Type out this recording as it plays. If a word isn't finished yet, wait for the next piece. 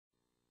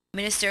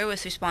Minister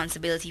with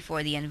responsibility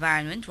for the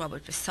environment,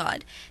 Robert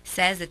Persaud,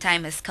 says the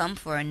time has come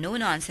for a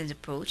no-nonsense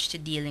approach to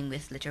dealing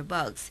with litter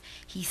bugs.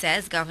 He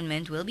says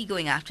government will be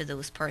going after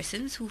those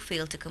persons who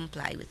fail to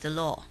comply with the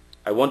law.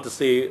 I want to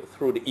say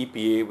through the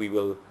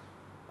EPA,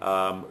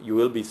 you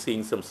will be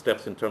seeing some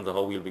steps in terms of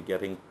how we'll be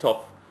getting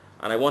tough.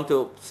 And I want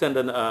to send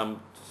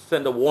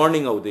a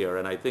warning out there,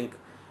 and I think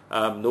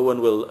no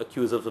one will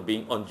accuse us of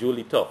being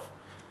unduly tough,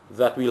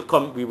 that we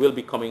will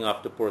be coming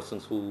after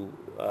persons who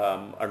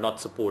are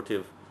not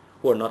supportive,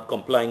 who are not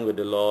complying with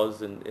the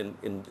laws in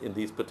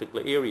these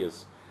particular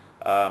areas.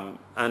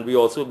 And we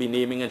also be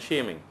naming and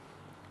shaming.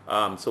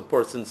 So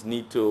persons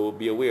need to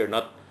be aware,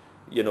 not,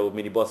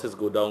 minibuses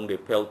go down, they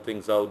pelt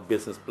things out,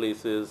 business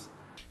places.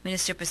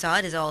 Minister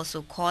Persaud is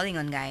also calling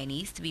on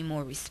Guyanese to be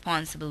more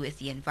responsible with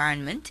the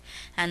environment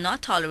and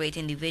not tolerate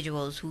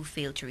individuals who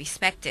fail to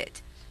respect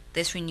it.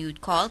 This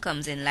renewed call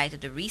comes in light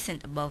of the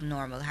recent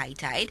above-normal high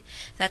tide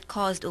that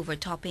caused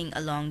overtopping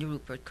along the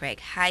Rupert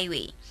Craig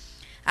Highway.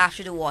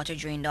 After the water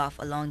drained off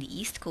along the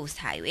East Coast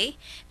Highway,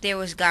 there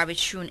was garbage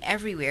strewn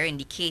everywhere,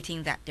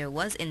 indicating that there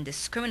was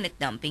indiscriminate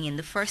dumping in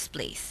the first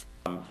place.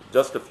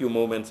 Just a few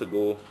moments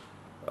ago,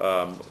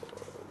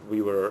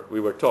 we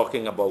were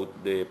talking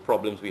about the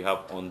problems we have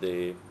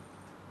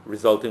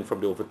resulting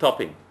from the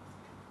overtopping,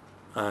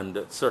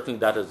 and certainly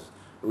that has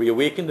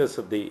reawakened us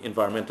of the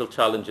environmental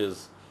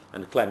challenges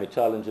and the climate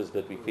challenges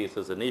that we face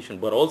as a nation.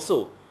 But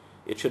also,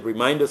 it should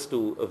remind us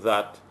too of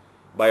that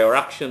by our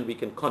action we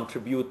can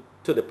contribute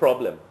to the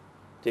problem.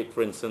 Take,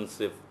 for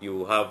instance, if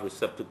you have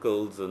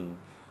receptacles and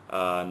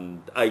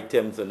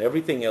items and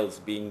everything else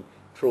being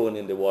thrown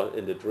in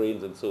the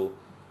drains, and so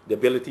the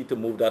ability to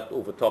move that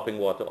overtopping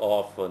water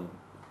off and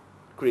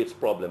creates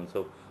problems.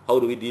 So how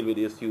do we deal with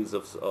the issues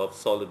of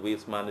solid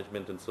waste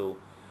management? And so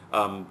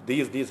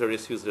these are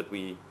issues that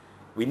we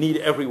need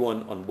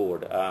everyone on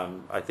board.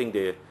 I think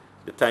the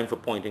time for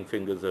pointing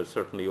fingers are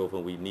certainly over.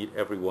 We need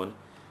everyone.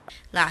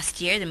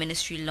 Last year, the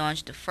ministry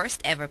launched the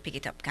first ever Pick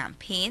It Up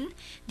campaign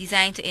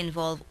designed to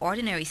involve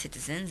ordinary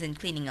citizens in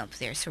cleaning up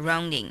their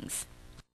surroundings.